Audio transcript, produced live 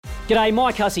G'day,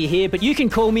 Mike Hussey here, but you can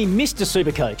call me Mr.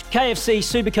 Supercoach. KFC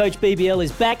Supercoach BBL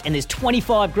is back and there's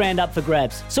 25 grand up for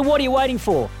grabs. So what are you waiting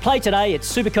for? Play today at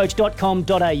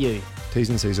supercoach.com.au. T's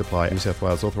and C's apply. New South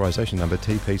Wales authorisation number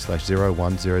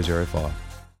TP/01005.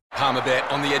 Palmerbet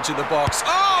on the edge of the box.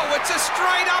 Oh, it's a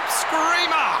straight-up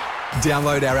screamer!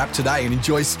 Download our app today and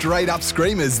enjoy straight-up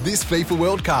screamers this FIFA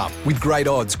World Cup with great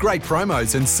odds, great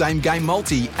promos and same-game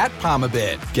multi at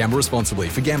Palmerbet. Gamble responsibly.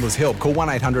 For Gamblers' Help, call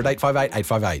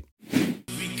 1-800-858-858.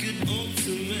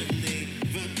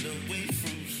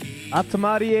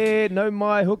 Atamarie, no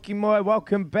mai, hooky mai,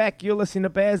 welcome back. You're listening to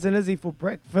Baz and Izzy for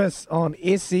breakfast on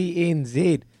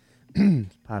SENZ.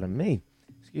 Pardon me.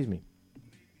 Excuse me.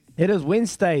 It is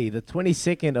Wednesday, the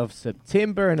 22nd of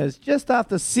September, and it's just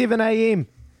after 7 a.m.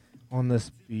 on this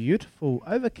beautiful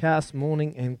overcast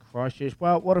morning in Christchurch.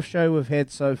 Well, what a show we've had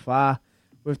so far.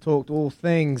 We've talked all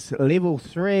things level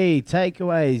 3,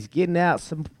 takeaways, getting out,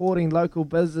 supporting local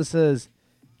businesses,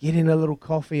 getting a little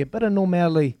coffee, a bit of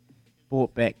normality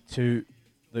brought back to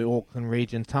the Auckland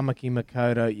region. Tamaki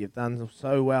Makaurau, you've done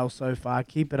so well so far.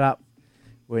 Keep it up.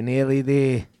 We're nearly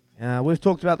there. We've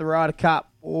talked about the Ryder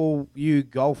Cup. All you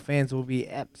golf fans will be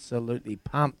absolutely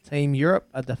pumped. Team Europe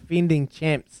are defending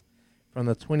champs from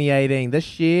the 2018.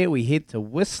 This year we head to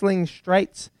Whistling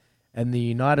Straits in the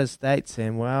United States.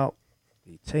 And, well,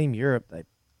 the Team Europe, they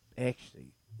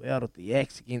actually wielded the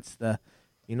axe against the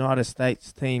United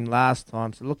States team last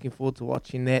time. So looking forward to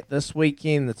watching that this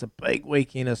weekend. It's a big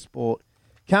weekend of sport.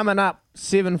 Coming up,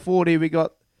 7:40, we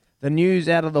got the news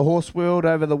out of the horse world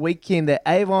over the weekend that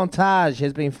Avantage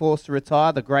has been forced to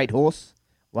retire, the great horse.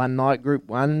 One night Group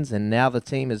 1s, and now the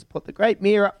team has put the great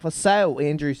mare up for sale.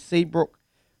 Andrew Seabrook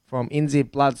from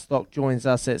NZ Bloodstock joins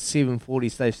us at 7:40,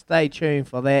 so stay tuned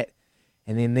for that.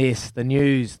 And then there's the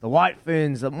news, the White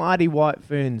Ferns, the mighty White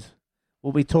Ferns.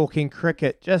 We'll be talking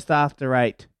cricket just after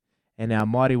 8, and our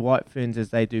mighty White Ferns as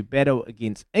they do battle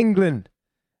against England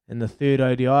in the third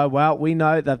ODI. Well, we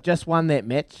know they've just won that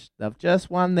match. They've just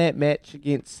won that match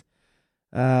against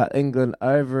England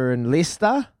over in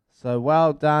Leicester. So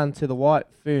well done to the White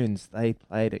Ferns. They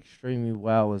played extremely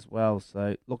well as well.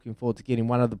 So looking forward to getting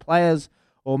one of the players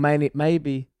or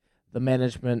maybe the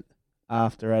management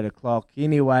after 8 o'clock.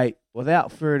 Anyway,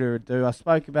 without further ado, I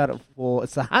spoke about it before.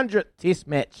 It's the 100th Test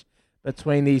match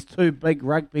between these two big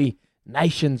rugby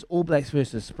nations, All Blacks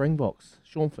versus Springboks.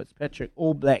 Sean Fitzpatrick,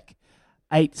 All Black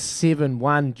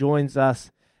 871, joins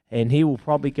us, and he will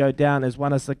probably go down as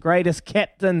one of the greatest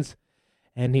captains,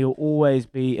 and he'll always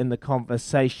be in the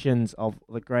conversations of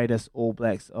the greatest All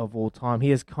Blacks of all time. He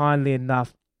is kindly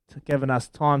enough to given us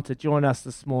time to join us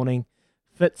this morning.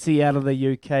 Fitzy out of the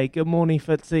UK. Good morning,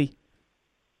 Fitzy.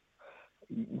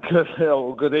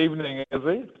 Good evening,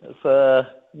 Izzy. It's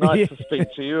nice to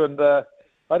speak to you. And I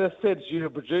just said to your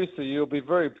producer, you'll be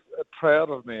very proud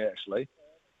of me, actually.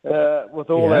 With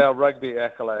all our rugby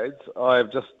accolades,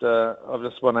 I've just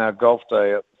won our golf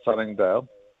day at Sunningdale,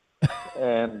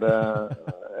 and I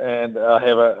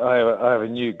have a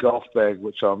new golf bag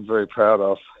which I'm very proud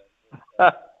of.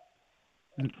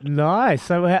 Nice.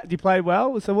 So you played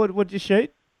well. So what did you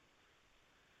shoot?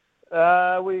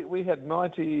 We had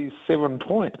 97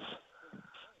 points,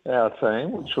 our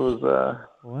team, which was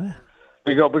what?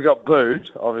 We got booed,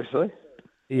 obviously.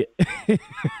 Yeah.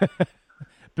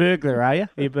 Burglar, are you?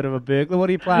 Are you a bit of a burglar? What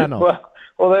are you playing off?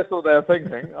 Well, that's what they're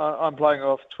thinking. I'm playing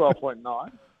off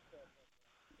 12.9.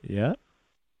 Yeah.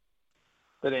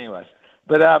 But anyway,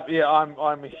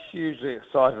 I'm hugely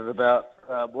excited about.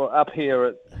 Up here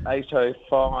at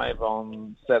 8:05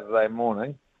 on Saturday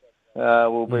morning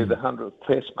will be the 100th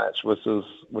Test match, which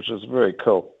is very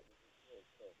cool.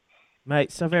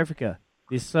 Mate, South Africa,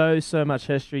 there's so much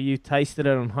history. You tasted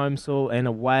it on home soil and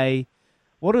away.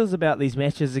 What is about these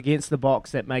matches against the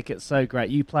Boks that make it so great?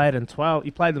 You played them 12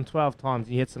 times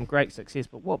and you had some great success,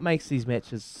 but what makes these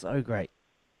matches so great?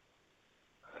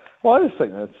 Well, I just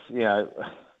think it's,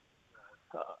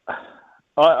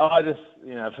 I just,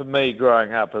 for me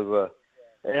growing up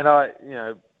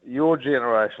your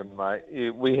generation,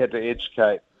 mate, we had to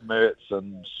educate Mertz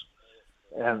and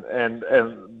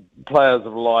players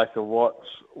of like of what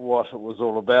it was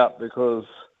all about, because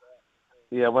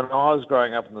when I was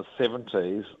growing up in the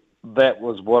 70s, that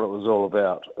was what it was all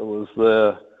about. It was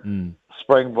the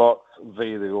Springboks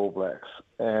v the All Blacks,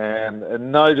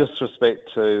 and no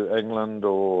disrespect to England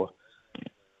or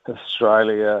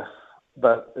Australia,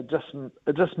 but it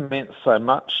just meant so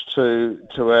much to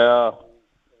our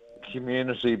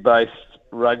community-based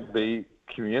rugby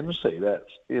community that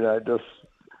just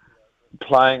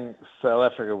playing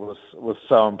South Africa was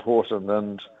so important,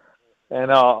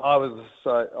 and I was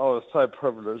so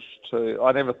privileged to.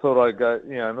 I never thought I'd go.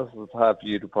 And this is hard for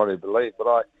you to probably believe,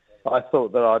 but I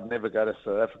thought that I'd never go to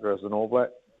South Africa as an All Black,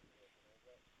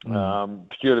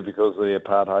 purely because of the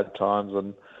apartheid times,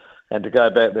 and to go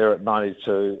back there in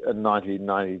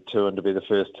 1992, and to be the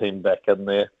first team back in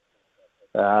there,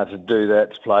 to do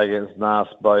that, to play against Nas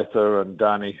Botha and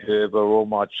Dani Herber, all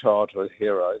my childhood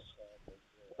heroes,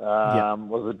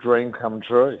 was a dream come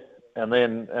true. And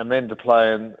then to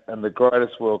play in the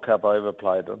greatest World Cup I ever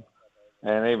played in,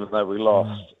 and even though we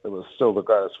lost, it was still the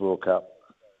greatest World Cup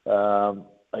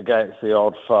against the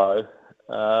old foe,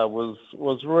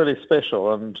 was really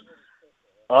special. And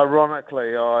ironically,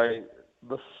 it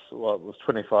was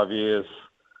 25 years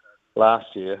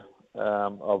last year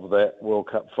of that World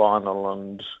Cup final,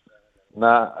 and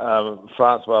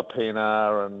Francois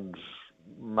Pienaar and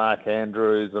Mark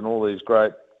Andrews and all these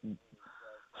great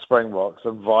Springboks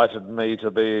invited me to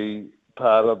be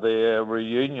part of their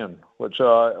reunion, which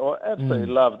I absolutely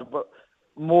loved. But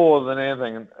more than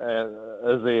anything,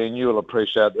 Izzy, and you'll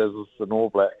appreciate this as an All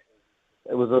Black,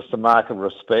 it was just a mark of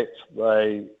respect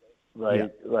they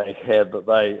had,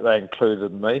 that they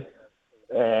included me,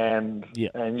 and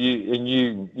you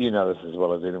know this as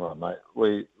well as anyone, mate.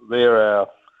 They're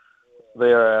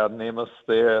our nemesis.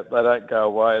 They don't go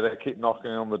away. They keep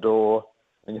knocking on the door.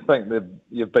 And you think that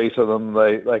you've beaten them,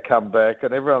 they come back,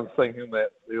 and everyone's thinking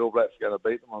that the All Blacks are going to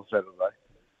beat them on Saturday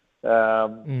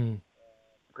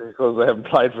because they haven't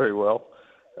played very well.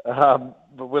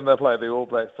 But when they play the All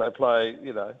Blacks, they play,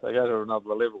 they go to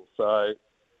another level. So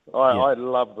I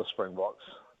love the Springboks,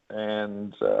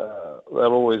 and they'll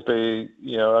always be,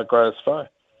 our greatest foe.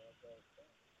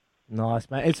 Nice,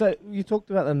 mate. And so you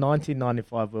talked about the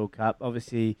 1995 World Cup.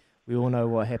 Obviously, we all know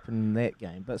what happened in that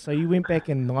game. But so you went back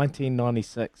in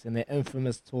 1996 in that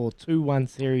infamous tour 2-1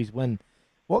 series win.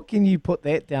 What can you put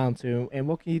that down to, and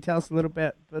what can you tell us a little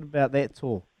bit about that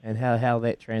tour and how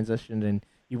that transitioned? And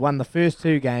you won the first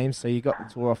two games, so you got the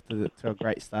tour off to a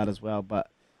great start as well. But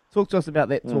talk to us about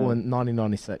that tour in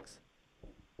 1996.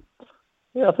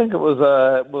 Yeah, I think it was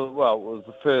it was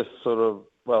the first it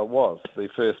was the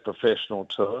first professional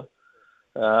tour.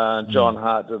 John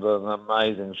Hart did an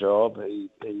amazing job. He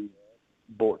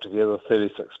brought together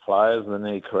 36 players, and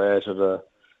then he created a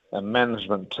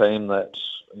management team that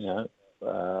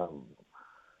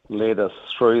led us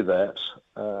through that.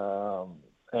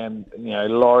 And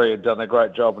Laurie had done a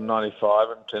great job in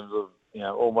 '95 in terms of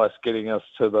almost getting us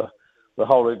to the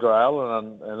Holy Grail,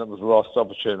 and it was a lost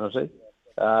opportunity.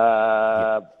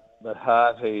 But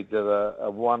Harty did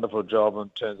a wonderful job in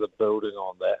terms of building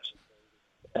on that.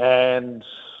 And,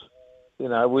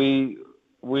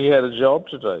 we had a job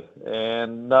to do,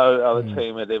 and no other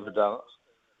team had ever done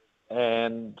it.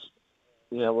 And,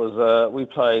 it was, we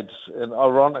played, and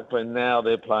ironically now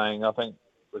they're playing, I think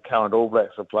the current All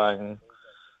Blacks are playing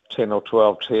 10 or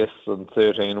 12 tests in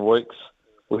 13 weeks.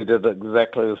 We did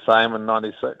exactly the same in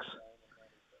 96.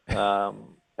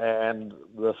 And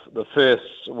the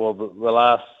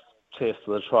last test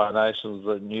of the Tri-Nations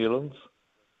at Newlands,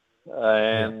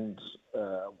 and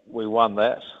we won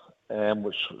that, and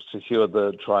which secured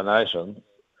the Tri-Nations.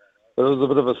 But it was a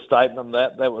bit of a statement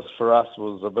that was for us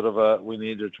was a bit of we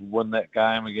needed to win that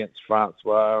game against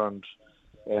Francois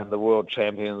and the world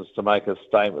champions to make a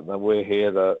statement that we're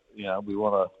here to, we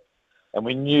want to. And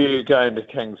we knew going to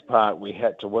Kings Park we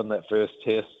had to win that first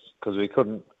test because we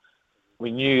couldn't.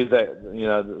 We knew that,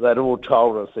 they'd all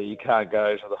told us that you can't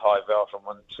go to the high veld and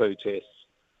win two tests.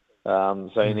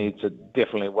 So you need to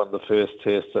definitely win the first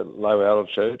test at low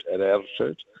altitude,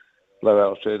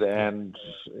 and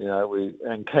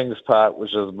and Kings Park,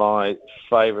 which is my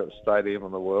favourite stadium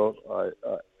in the world. I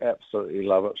absolutely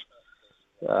love it.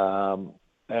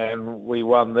 And we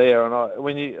won there. And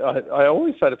I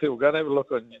always say to people, go and have a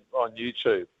look on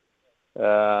YouTube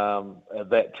at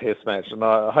that test match, and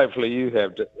hopefully you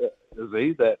have.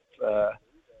 Izzy, that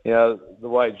the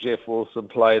way Jeff Wilson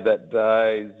played that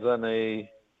day, Zinni,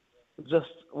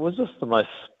 was just the most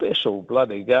special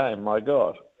bloody game. My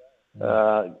God,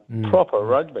 proper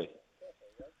rugby.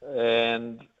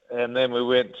 And then we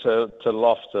went to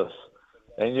Loftus,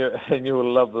 and you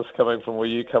will love this coming from where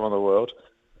you come in the world.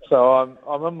 So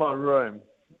I'm in my room,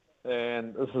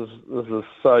 and this is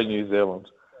so New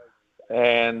Zealand,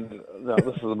 and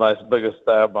this is the most biggest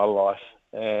day of my life,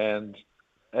 and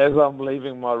as I'm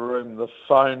leaving my room, the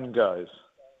phone goes,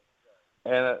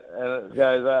 and it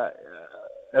goes.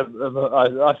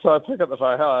 So I pick up the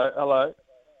phone. Hello.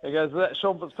 He goes, "Is that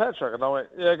Sean Fitzpatrick?" And I went,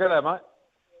 "Yeah, good day, mate."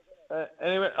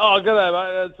 And he went, "Oh, good day,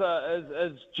 mate.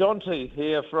 It's Jonty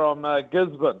here from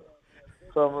Gisborne,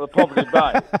 from the Poverty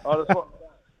Bay.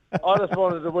 I just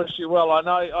wanted to wish you well. I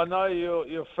know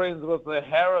you're friends with the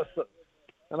Harrison."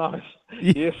 And I was,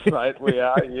 "Yes, mate, we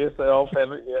are. Yes, the old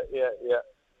family. Yeah."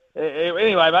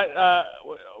 Anyway, mate,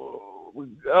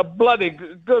 bloody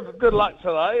good luck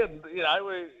today, and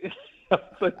I'm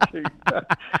thinking,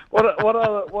 what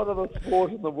other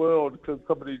sport in the world could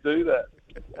somebody do that?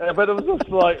 But it was just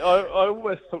like I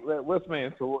always took that with me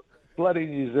and thought, bloody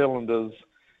New Zealanders,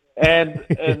 and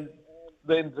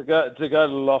then to go to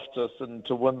Loftus and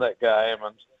to win that game,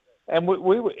 and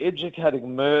we were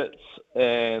educating Mertz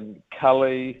and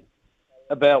Cully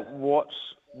about what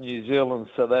New Zealand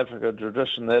South Africa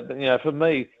tradition that for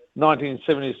me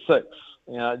 1976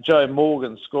 Joe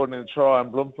Morgan scored in a try in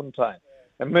Bloemfontein,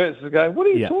 and Mertz is going, what are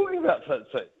you talking about,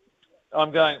 Fitzy?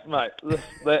 I'm going, mate,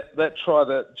 that try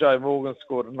that Joe Morgan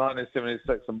scored in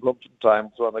 1976 in Bloemfontein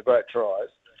was one of the great tries,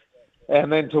 and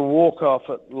then to walk off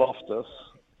at Loftus,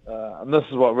 and this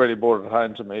is what really brought it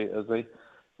home to me, Izzy,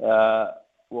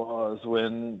 was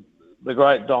when the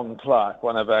great Don Clark,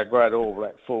 one of our great All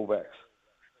Black fullbacks,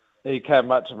 he came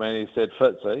up to me and he said,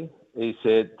 Fitzy, he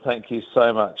said, thank you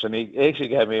so much. And he actually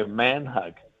gave me a man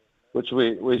hug, which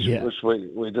we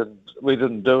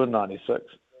didn't do in 96.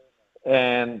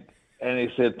 And he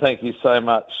said, thank you so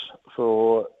much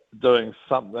for doing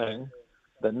something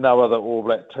that no other All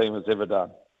Black team has ever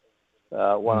done.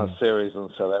 Won a series in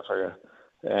South Africa.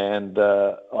 And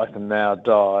I can now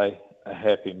die a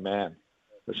happy man,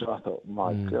 which I thought,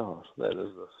 my God, that is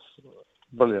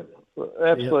brilliant.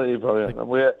 Absolutely brilliant. And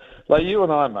we're, like you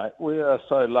and I, mate, we are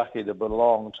so lucky to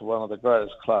belong to one of the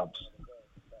greatest clubs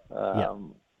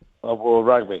of world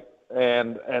rugby.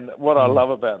 And what I love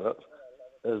about it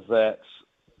is that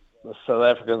the South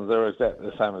Africans are exactly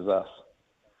the same as us.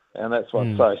 And that's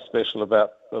what's so special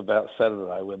about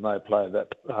Saturday when they play that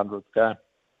 100th game.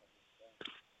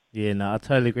 Yeah, no, I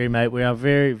totally agree, mate. We are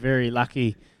very, very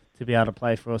lucky to be able to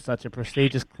play for such a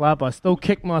prestigious club. I still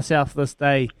kick myself this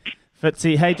day,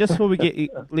 Fitzy. Hey, just before we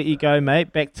let you go,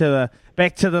 mate, back to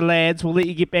the lads. We'll let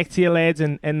you get back to your lads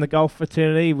and the golf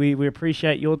fraternity. We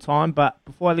appreciate your time, but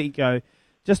before I let you go,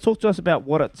 just talk to us about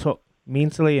what it took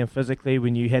mentally and physically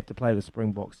when you had to play the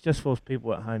Springboks, just for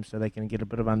people at home so they can get a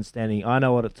bit of understanding. I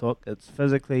know what it took. It's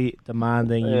physically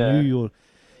demanding. Yeah. You knew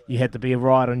you had to be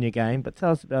right on your game, but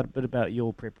tell us a bit about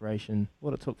your preparation,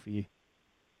 what it took for you.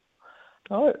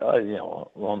 Well,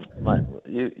 mate,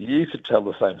 you could tell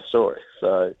the same story.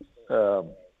 So,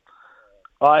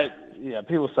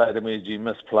 people say to me, "Do you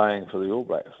miss playing for the All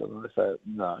Blacks?" And I say,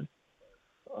 "No."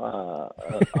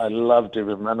 I loved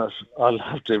every minute. I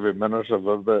loved every minute of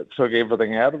it, but it took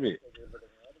everything out of you.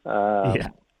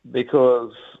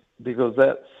 Because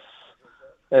that's,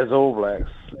 as All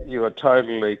Blacks, you are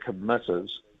totally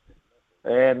committed.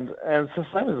 And it's the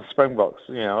same as the Springboks.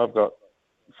 I've got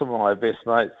some of my best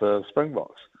mates are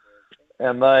Springboks,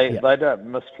 and they don't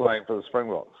miss playing for the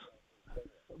Springboks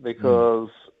because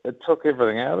it took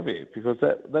everything out of you, because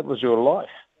that was your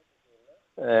life.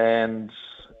 And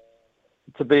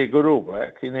to be a good All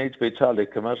Black, you need to be totally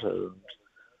committed.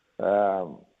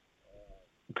 Playing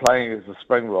as the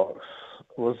Springboks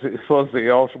was the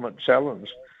ultimate challenge,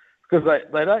 because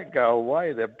they don't go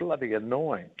away. They're bloody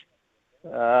annoying.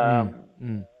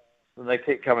 And they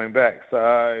keep coming back.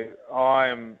 So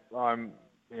I'm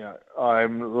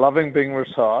loving being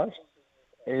retired.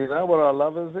 And you know what I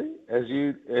love, Izzy? As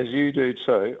you do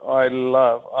too. I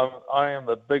am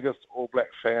the biggest All Black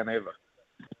fan ever,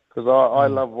 because I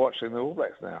love watching the All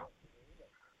Blacks now.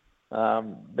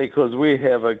 Because we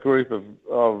have a group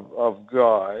of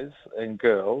guys and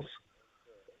girls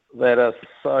that are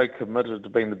so committed to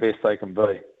being the best they can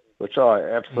be, which I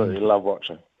absolutely love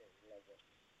watching.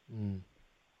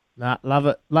 Nah, love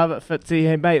it, Fitzy.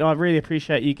 Hey, mate, I really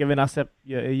appreciate you giving us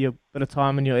your bit of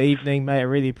time in your evening, mate. I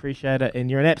really appreciate it, and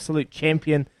you're an absolute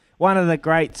champion, one of the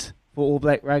greats for All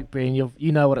Black rugby, and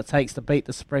you know what it takes to beat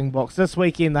the Springboks this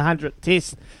weekend, the 100th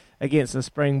Test against the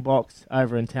Springboks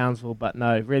over in Townsville. But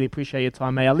no, really appreciate your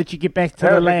time, mate. I'll let you get back to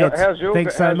the lads.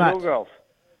 Thanks so much. Your golf?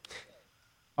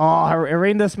 Oh,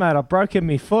 horrendous, mate. I've broken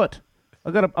my foot.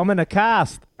 I'm in a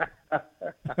cast.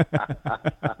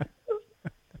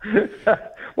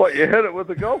 What, you hit it with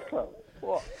the golf club?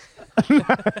 What?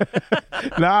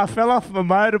 No, I fell off my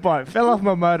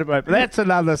motorbike. But that's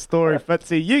another story,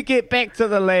 Fitzy. You get back to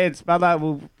the lads, brother.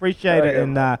 We'll appreciate it,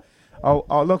 and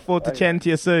I'll look forward to chatting to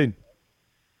you soon.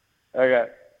 Okay.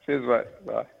 Cheers, mate.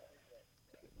 Bye.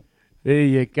 There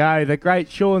you go. The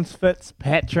great Sean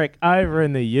Fitzpatrick over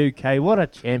in the UK. What a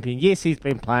champion. Yes, he's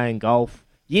been playing golf.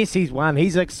 Yes, he's won.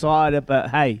 He's excited,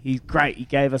 but hey, he's great. He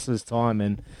gave us his time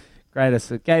and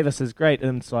gave us his great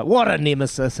insight. What a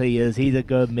nemesis he is. He's a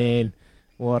good man.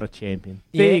 What a champion.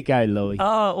 There you go, Louis. Oh,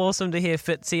 awesome to hear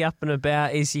Fitzy up and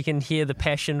about. As you can hear the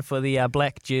passion for the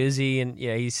black jersey. And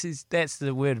yeah, that's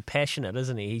the word, passionate,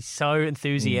 isn't he? He's so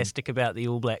enthusiastic about the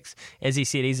All Blacks. As he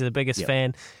said, he's the biggest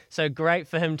fan. So great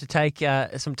for him to take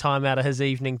some time out of his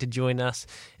evening to join us.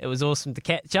 It was awesome to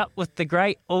catch up with the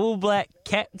great All Black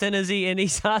captain, Izzy, and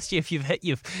he's asked you if you've hit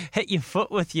your foot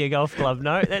with your golf club.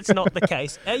 No, that's not the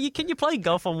case. Can you play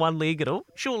golf on one leg at all?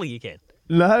 Surely you can.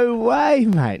 No way,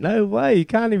 mate. No way. You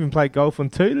can't even play golf on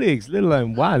two legs, let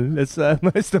alone one. It's the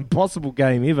most impossible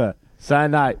game ever. So,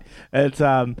 no, it's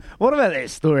what about that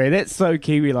story? That's so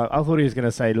Kiwi. Like, I thought he was going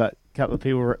to say, like, a couple of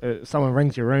people, someone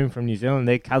rings your room from New Zealand,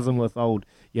 their cousin with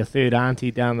your third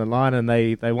auntie down the line, and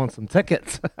they want some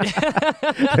tickets.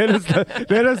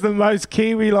 that is the most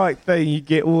Kiwi-like thing you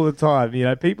get all the time. You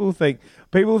know, people think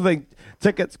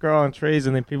tickets grow on trees,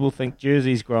 and then people think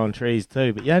jerseys grow on trees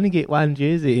too. But you only get one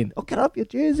jersey, and get up your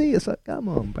jersey. It's like, come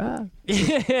on, bro.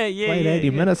 Played 80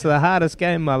 minutes of the hardest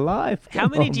game of my life. How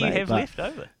many do you have left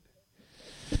over?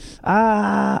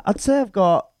 I'd say I've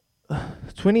got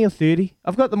 20 or 30.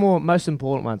 I've got the most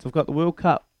important ones. I've got the World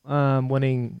Cup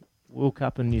winning World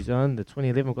Cup in New Zealand, the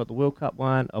 2011. I've got the World Cup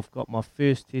one. I've got my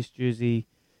first Test jersey,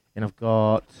 and I've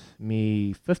got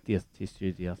me 50th Test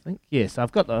jersey, I think. Yeah, so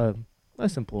I've got the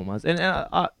most important ones. And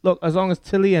look, as long as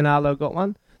Tilly and Arlo got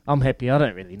one, I'm happy. I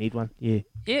don't really need one. Yeah.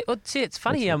 Yeah, well, see, it's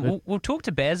funny. We'll talk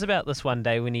to Baz about this one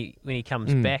day when he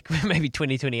comes back, maybe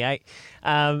 2028,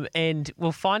 and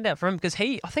we'll find out from him, because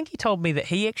I think he told me that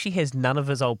he actually has none of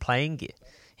his old playing gear.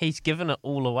 He's given it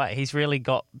all away. He's really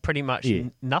got pretty much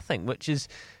nothing, which is,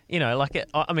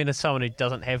 I mean, as someone who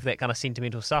doesn't have that kind of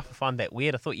sentimental stuff, I find that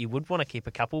weird. I thought you would want to keep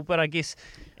a couple, but I guess,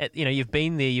 you've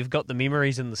been there, you've got the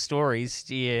memories and the stories.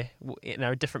 Yeah,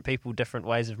 different people, different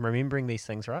ways of remembering these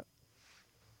things, right?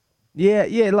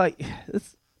 Yeah, like,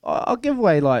 I'll give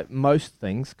away, like, most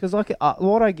things, because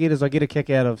what I get is I get a kick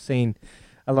out of seeing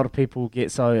a lot of people get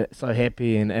so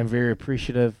happy and very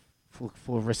appreciative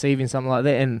for receiving something like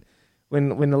that, and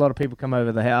when a lot of people come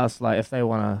over the house, like, if they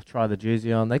want to try the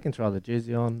jersey on, they can try the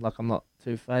jersey on, like, I'm not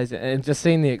too phased, and just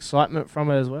seeing the excitement from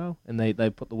it as well, and they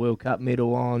put the World Cup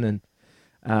medal on, and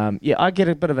I get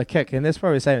a bit of a kick, and that's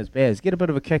probably the same as Baz. Get a bit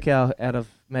of a kick out of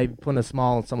maybe putting a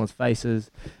smile on someone's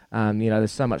faces.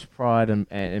 There's so much pride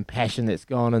and passion that's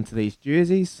gone into these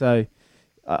jerseys, so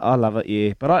I love it,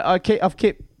 yeah. But I've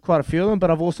kept quite a few of them,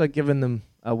 but I've also given them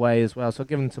away as well. So I've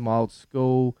given them to my old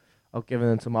school, I've given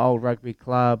them to my old rugby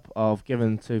club, I've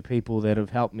given to people that have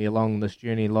helped me along this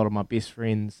journey, a lot of my best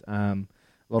friends, a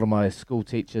lot of my school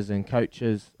teachers and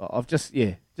coaches. I've just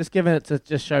given it to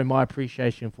just show my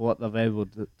appreciation for what they've been able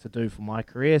to do for my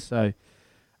career. So,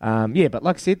 but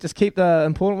like I said, just keep the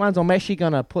important ones. I'm actually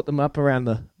going to put them up around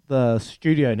the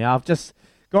studio now. I've just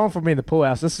gone from being the pool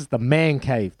house. This is the man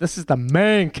cave. This is the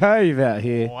man cave out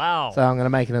here. Wow. So I'm going to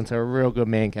make it into a real good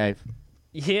man cave.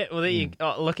 Yeah, well, there you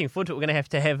go. Looking forward to it. We're going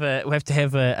to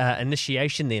have a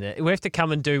initiation then. We have to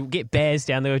come and get Baz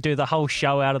down there. We'll do the whole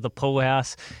show out of the pool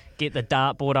house. Get the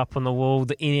dartboard up on the wall,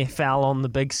 the NFL on the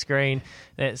big screen.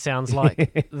 That sounds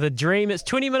like the dream. It's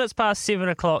 20 minutes past 7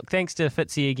 o'clock. Thanks to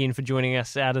Fitzy again for joining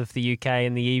us out of the UK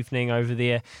in the evening over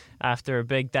there after a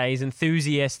big day. He's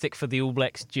enthusiastic for the All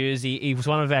Blacks jersey. He was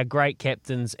one of our great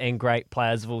captains and great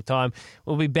players of all time.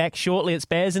 We'll be back shortly. It's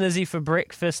Baz and Izzy for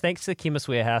breakfast. Thanks to the Chemist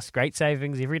Warehouse. Great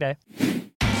savings every day.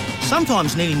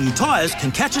 Sometimes needing new tyres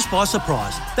can catch us by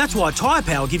surprise. That's why Tyre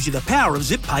Power gives you the power of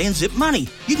Zip Pay and Zip Money.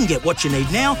 You can get what you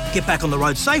need now, get back on the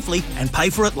road safely and pay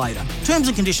for it later. Terms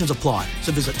and conditions apply.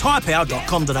 So visit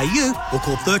tyrepower.com.au or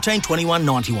call 13 21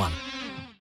 91.